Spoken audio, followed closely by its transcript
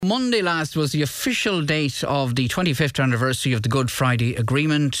Monday last was the official date of the 25th anniversary of the Good Friday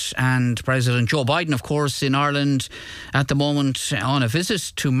Agreement, and President Joe Biden, of course, in Ireland at the moment on a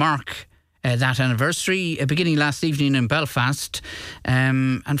visit to mark that anniversary, beginning last evening in Belfast.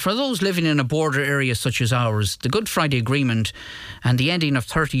 And for those living in a border area such as ours, the Good Friday Agreement and the ending of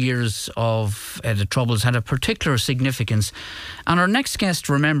 30 years of the Troubles had a particular significance. And our next guest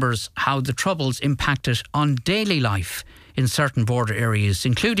remembers how the Troubles impacted on daily life in certain border areas,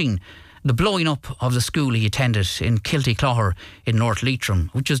 including the blowing up of the school he attended in Kiltyclogher in North Leitrim,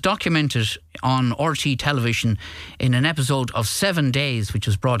 which was documented on RTE television in an episode of 7 Days, which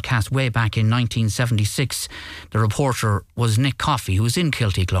was broadcast way back in 1976. The reporter was Nick Coffey, who was in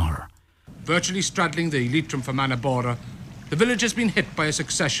Kiltyclogher. Virtually straddling the Leitrim-Fermanagh border, the village has been hit by a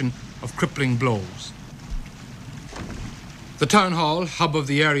succession of crippling blows. The town hall, hub of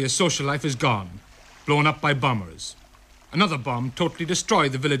the area's social life, is gone, blown up by bombers. Another bomb totally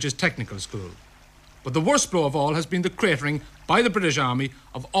destroyed the village's technical school. But the worst blow of all has been the cratering by the British Army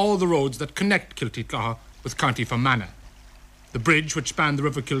of all the roads that connect Kiltyclogher with County Fermanagh. The bridge, which spanned the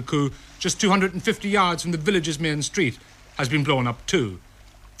River Kilcoo just 250 yards from the village's main street, has been blown up too,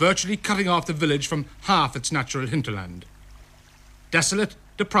 virtually cutting off the village from half its natural hinterland. Desolate,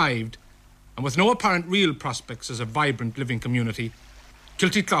 deprived, and with no apparent real prospects as a vibrant living community,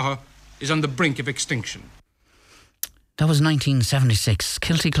 Kiltyclogher is on the brink of extinction. That was 1976.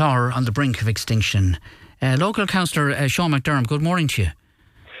 Kiltyclogher on the brink of extinction. Local councillor Sean McDermott, good morning to you.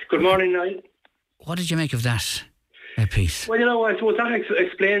 Good morning, Niall. What did you make of that piece? Well, I suppose that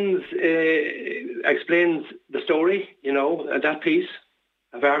explains the story, that piece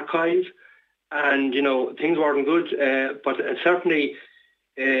of archive. And, things weren't good, but certainly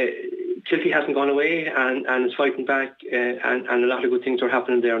Kilty hasn't gone away and is fighting back, and a lot of good things are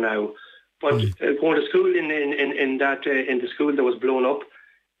happening there now. But going to school in the school that was blown up,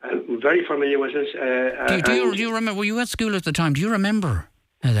 I'm very familiar with it. Do you remember? Were you at school at the time? Do you remember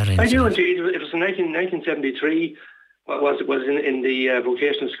that incident? I do indeed. It was in 1973. Was in the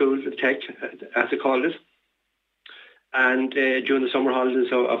vocational school, the Tech, as they called it. And during the summer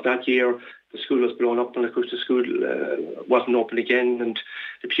holidays of that year, the school was blown up, and of course the school wasn't open again. And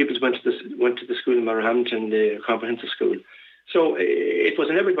the pupils went to the school in Murrhampton, the comprehensive school. So it was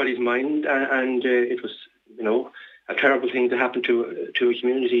in everybody's mind, and it was, a terrible thing to happen to a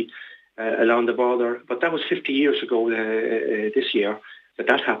community along the border. But that was 50 years ago this year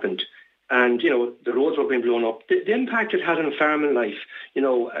that happened. And, the roads were being blown up. The impact it had on farming life,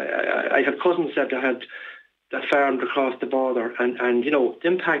 I had cousins that farmed across the border, and the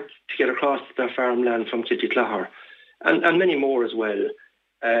impact to get across their farmland from Kiltyclogher, and many more as well.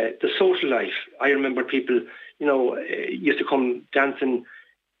 The social life, I remember people, used to come dancing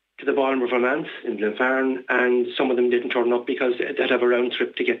to the bottom of Vermont in Glenfarne, and some of them didn't turn up because they'd have a round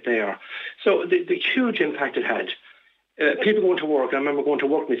trip to get there. So the huge impact it had. People going to work, I remember going to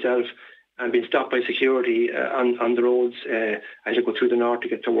work myself and being stopped by security on the roads. I had to go through the north to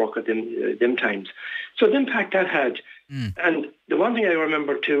get to work at them times. So the impact that had. And the one thing I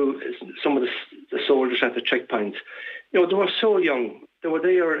remember too is some of the soldiers at the checkpoints. They were so young. They were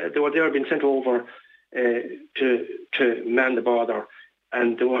there being sent over to man the border,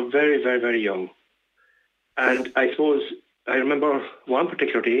 and they were very, very, very young. And I suppose I remember one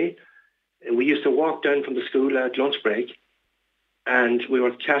particular day, we used to walk down from the school at lunch break, and we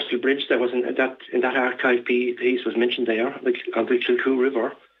were at Castle Bridge. That was in that archive piece was mentioned there, on the Kilcoo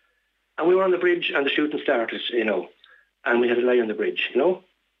River, and we were on the bridge, and the shooting started, and we had to lie on the bridge, and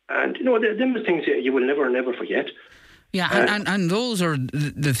them are things you will never forget. Yeah, and those are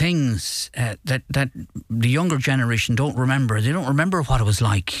the things that the younger generation don't remember. They don't remember what it was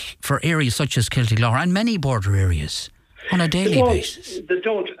like for areas such as Kiltyclogher and many border areas on a daily basis. They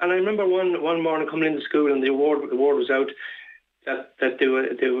don't. And I remember one morning coming into school, and the word was out that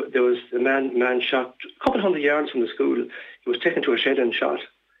there was a man shot a couple of 100 yards from the school. He was taken to a shed and shot,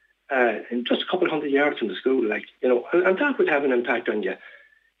 just a couple of 100 yards from the school, and that would have an impact on you.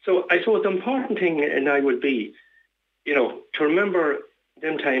 So I suppose the important thing now would be, to remember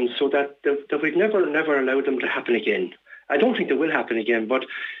them times so that we'd never allow them to happen again. I don't think they will happen again, but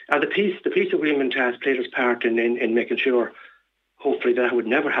the peace agreement has played its part in making sure, hopefully, that would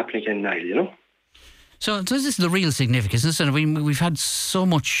never happen again, Niall, So this is the real significance, isn't it? We've had so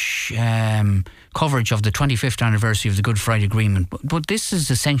much coverage of the 25th anniversary of the Good Friday Agreement, but this is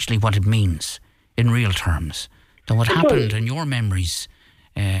essentially what it means in real terms. That what happened in your memories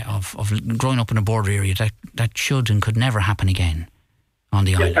of growing up in a border area that should and could never happen again on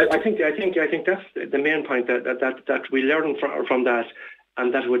the island. I think that's the main point, that we learn from that,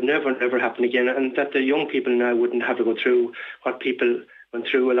 and that would never happen again, and that the young people now wouldn't have to go through what people went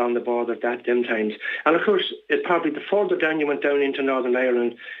through along the border at them times. And of course, it probably the further down you went down into Northern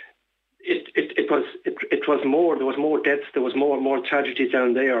Ireland, it was more. There was more deaths. There was more tragedies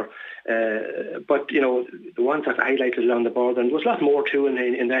down there. But the ones that I highlighted along the border, and there was a lot more too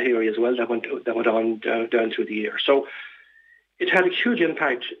in that area as well that went on down through the year. So it had a huge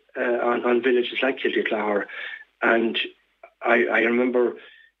impact on villages like Kiltyclogher. And I remember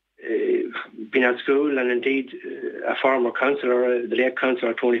being at school, and indeed a former councillor, the late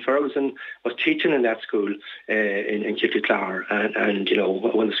councillor Tony Ferguson, was teaching in that school in Kiltyclogher, and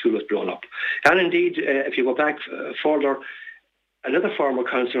when the school was blown up. And indeed, if you go back further, another former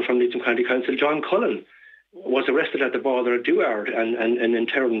councillor from Leitrim County Council, John Cullen, was arrested at the border at Duard and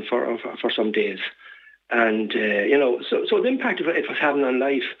interned for some days. And so the impact of it was having on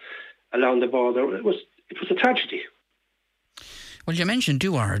life along the border, it was a tragedy. Well, you mentioned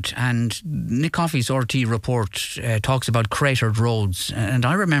Duard, and Nick Coffey's RTE report talks about cratered roads. And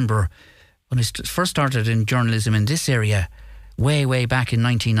I remember when I first started in journalism in this area, way back in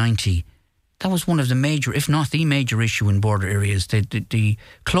 1990, that was one of the major, if not the major issue in border areas. The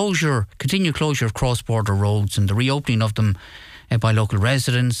continued closure of cross-border roads and the reopening of them by local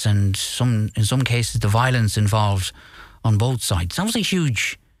residents, and in some cases the violence involved on both sides. That was a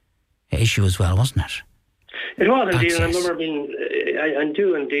huge issue as well, wasn't it? It was indeed, and I remember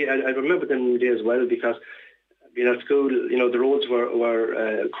I remember them day as well, because being at school, the roads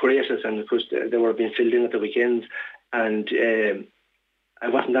were created, and of course they were being filled in at the weekends, and I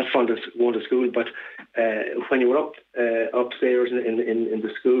wasn't that fond of going to school, but when you were upstairs in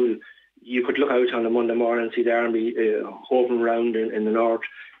the school, you could look out on a Monday morning and see the army hovering around in the north,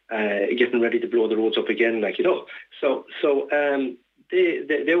 getting ready to blow the roads up again, So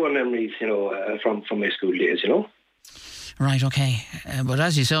they were memories, from my school days, Right, okay. But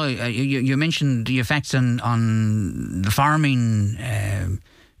as you say, you mentioned the effects on the farming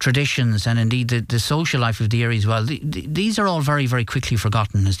traditions, and indeed the social life of the area as well. These are all very, very quickly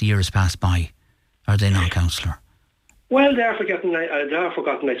forgotten as the years pass by, are they not, Councillor? Well, they are forgotten,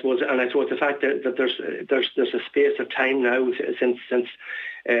 I suppose, and I suppose the fact that there's a space of time now since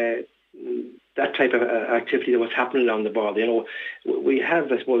that type of activity that was happening along the border. We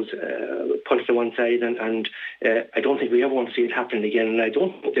have, I suppose, put it to one side, and I don't think we ever want to see it happening again. And I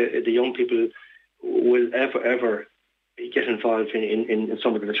don't think the young people will ever get involved in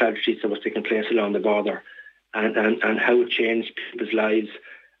some of the tragedies that was taking place along the border, and how it changed people's lives.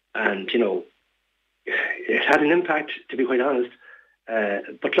 And it had an impact, to be quite honest.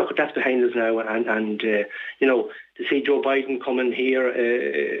 But look, that's behind us now, and to see Joe Biden coming here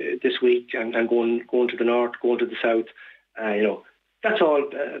this week and going to the north, going to the south, that's all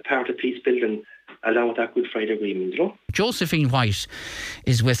part of peace building, along with that Good Friday Agreement. Josephine White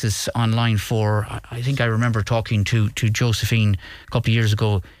is with us online I think I remember talking to Josephine a couple of years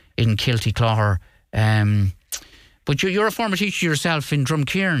ago in Kiltyclogher. But you're a former teacher yourself in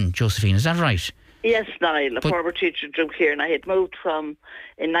Drumcairn, Josephine, is that right? Yes, Niall, a former teacher in Drumcairn. I had moved in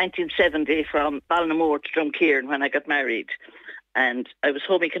 1970 from Ballinamore to Drumcairn when I got married. And I was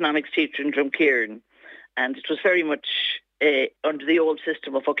home economics teacher in Drumcairn. And it was very much under the old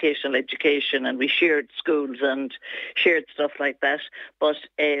system of vocational education, and we shared schools and shared stuff like that. But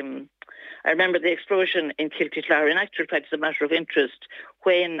I remember the explosion in Kiltyclogher. In actual fact, it's a matter of interest.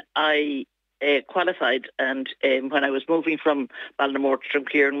 When I qualified, and when I was moving from Ballinamore to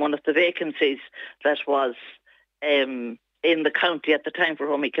Drumcairn, one of the vacancies that was in the county at the time for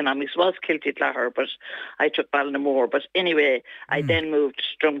home economics was Kiltyclogher, but I took Ballinamore. But anyway, I then moved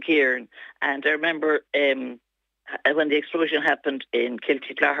to Drumcairn, and I remember when the explosion happened in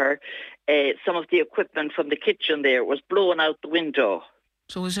Kiltyclogher, some of the equipment from the kitchen there was blown out the window.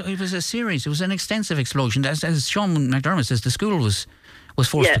 So it was an extensive explosion. As Sean McDermott says, the school was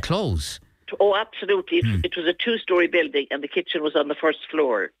forced to close. Oh, absolutely. It was a 2-storey building, and the kitchen was on the first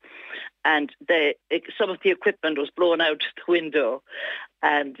floor. And some of the equipment was blown out the window.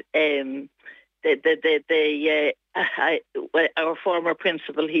 And our former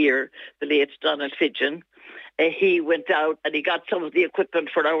principal here, the late Donald Fidgen, he went out and he got some of the equipment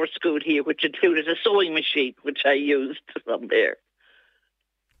for our school here, which included a sewing machine, which I used from there.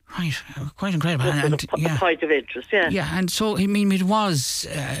 Right, quite incredible. And a point of interest, yeah. Yeah, and so, I mean, it was,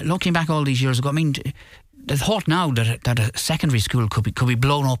 looking back all these years ago, I mean, the thought now that a secondary school could be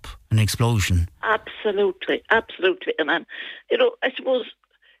blown up in an explosion. Absolutely. And I suppose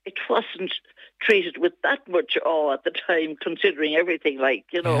it wasn't treated with that much awe at the time, considering everything,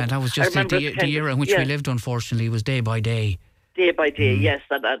 Yeah, that was just the era in which we lived, unfortunately, was day by day. Day by day, yes.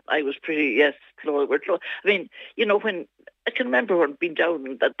 And I was pretty, yes, close. I mean, when I can remember when being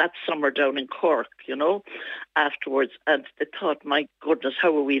down that summer down in Cork, afterwards, and they thought, my goodness,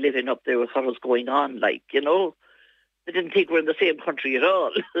 how are we living up there with what was going on? Like, they didn't think we're in the same country at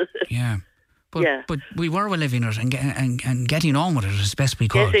all. Yeah. But we were living it and getting on with it as best we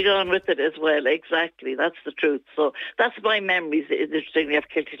could. Getting on with it as well, exactly. That's the truth. So that's my memories, interestingly, of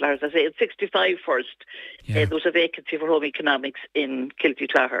Kiltyclogher. As I say, in 1965 first, there was a vacancy for home economics in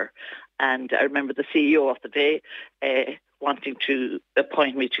Kiltyclogher. And I remember the CEO of the day wanting to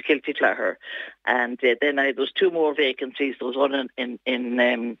appoint me to Kiltyclogher. And then there was 2 more vacancies. There was one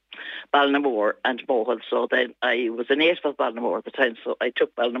in Ballinamore and Mohill. So then I was a native of Ballinamore at the time, so I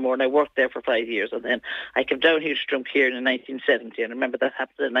took Ballinamore and I worked there for 5 years. And then I came down here to Drumkeerin in 1970, and I remember that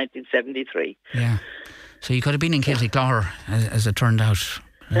happened in 1973. Yeah. So you could have been in Kiltyclogher, as it turned out.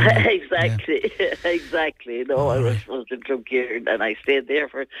 Exactly, exactly. No, I was in Drumkeerin, and I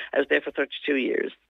was there for 32 years.